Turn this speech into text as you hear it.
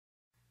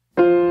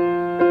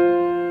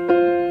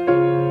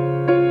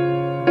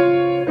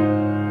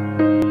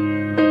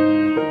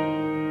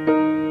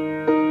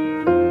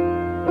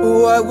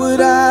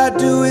I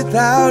do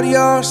without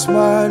your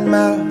smart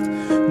mouth?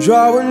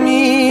 Drawing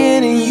me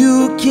in and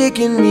you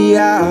kicking me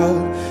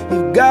out.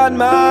 You got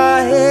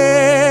my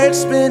head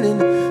spinning,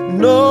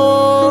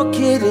 no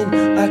kidding,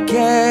 I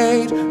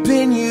can't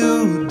pin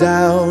you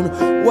down.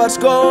 What's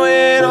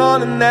going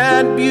on in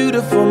that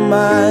beautiful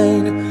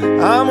mind?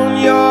 I'm on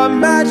your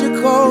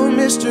magical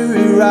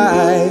mystery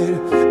ride,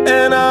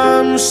 and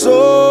I'm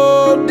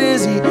so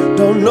dizzy,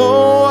 don't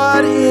know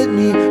what hit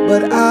me,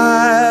 but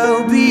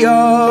I'll be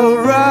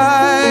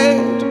alright.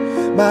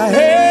 My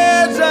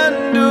head's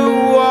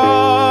underwater,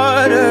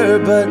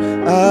 but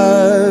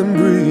I'm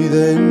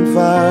breathing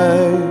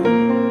fine.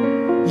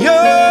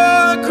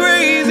 You're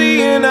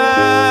crazy and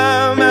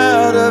I'm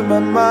out of my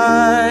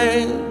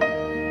mind,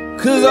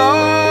 'cause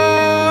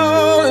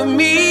all of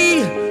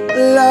me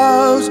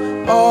loves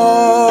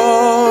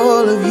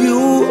all of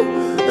you.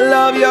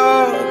 Love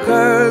your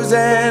curves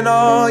and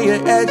all your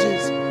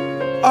edges,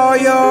 all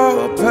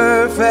your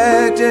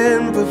perfect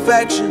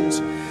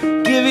imperfections.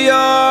 Give your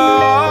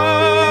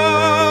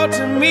all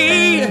to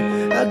me,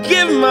 I'll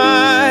give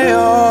my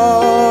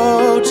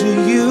all to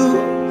you.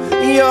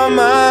 You're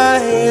my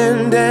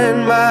end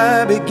and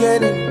my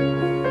beginning.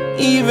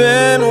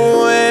 Even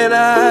when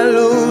I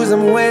lose,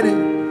 I'm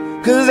winning,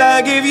 'cause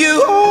I give you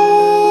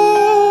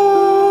all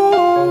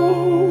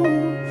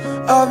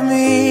of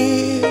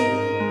me,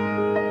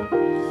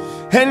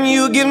 and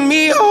you give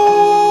me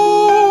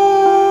all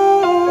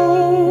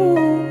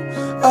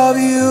of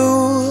you.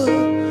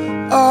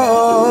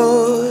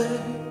 Oh,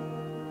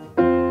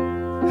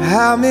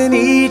 how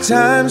many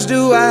times do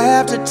I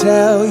have to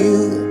tell you?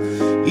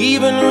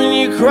 Even when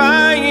you're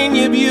crying,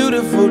 you're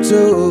beautiful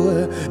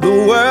too. The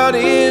world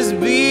is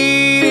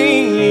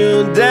beating you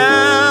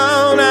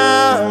down.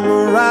 I'm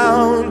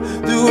around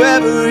through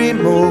every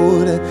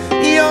mood.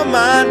 You're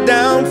my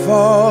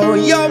downfall,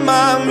 you're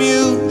my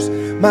muse,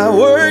 my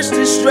worst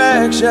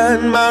distraction,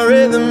 my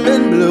rhythm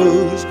and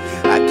blues.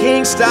 I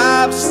can't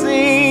stop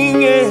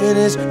singing,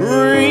 it's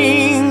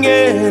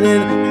ringing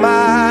in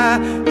my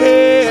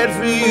head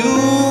for you.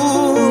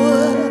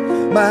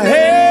 My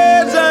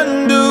head's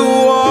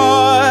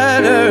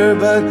underwater,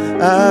 but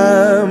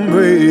I'm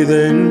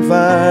breathing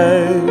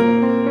fine.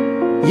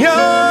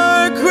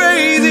 You're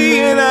crazy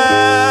and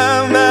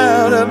I'm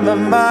out of my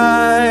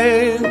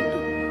mind,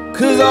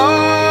 'cause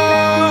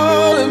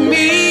all of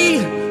me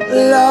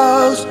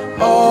loves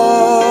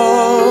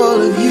all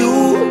of you.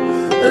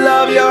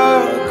 Love your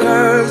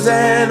curves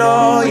and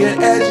all your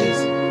edges,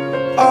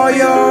 all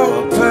your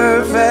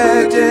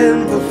perfect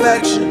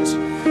imperfections.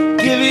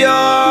 Give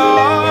your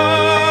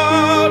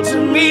all to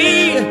me,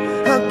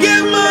 I'll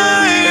give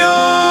my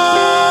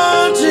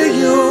all to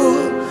you.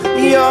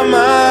 You're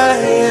my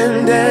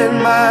end and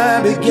my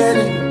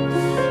beginning.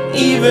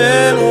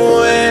 Even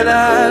when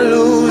I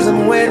lose,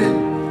 I'm winning,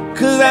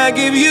 'cause I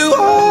give you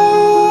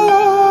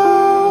all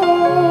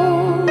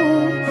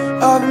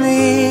of me,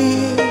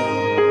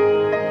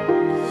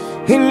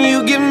 and you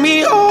give me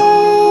all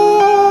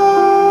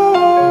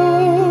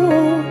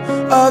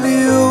of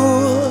you.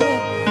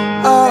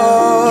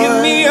 Oh, give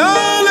me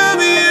all of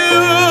you.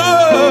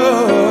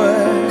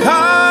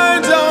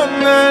 Cards on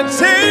the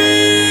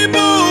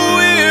table,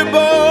 we're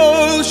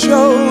both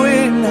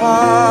showing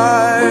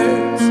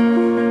hearts,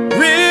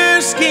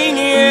 risking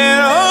it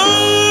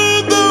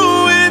although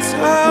it's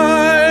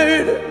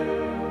hard,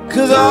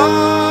 'cause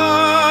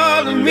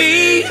all of me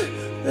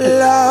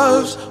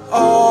loves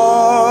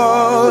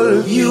all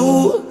of you.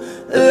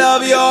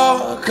 Love your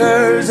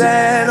curves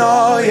and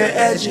all your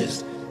edges,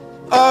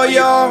 all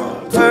your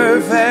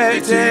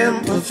perfect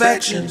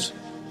imperfections.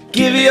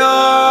 Give your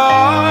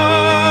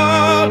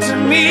all to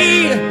me,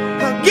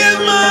 I'll give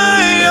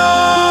my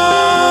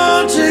all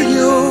to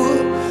you.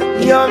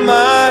 You're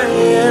my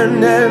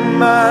end and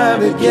my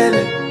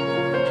beginning.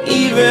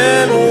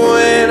 Even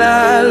when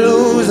I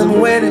lose, I'm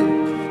winning,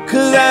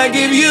 'cause I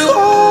give you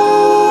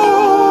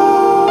all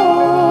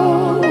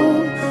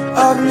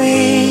of me,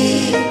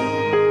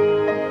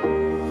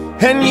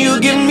 and you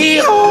give me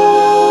all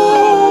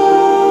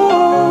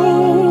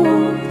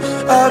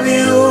of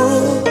you.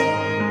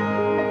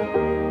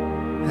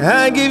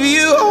 I give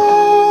you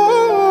all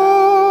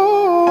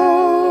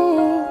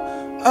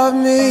of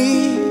me,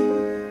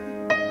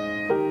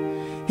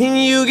 and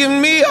you give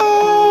me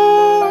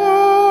all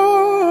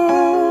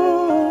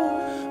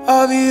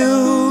of you.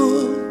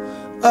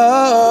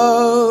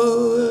 Oh.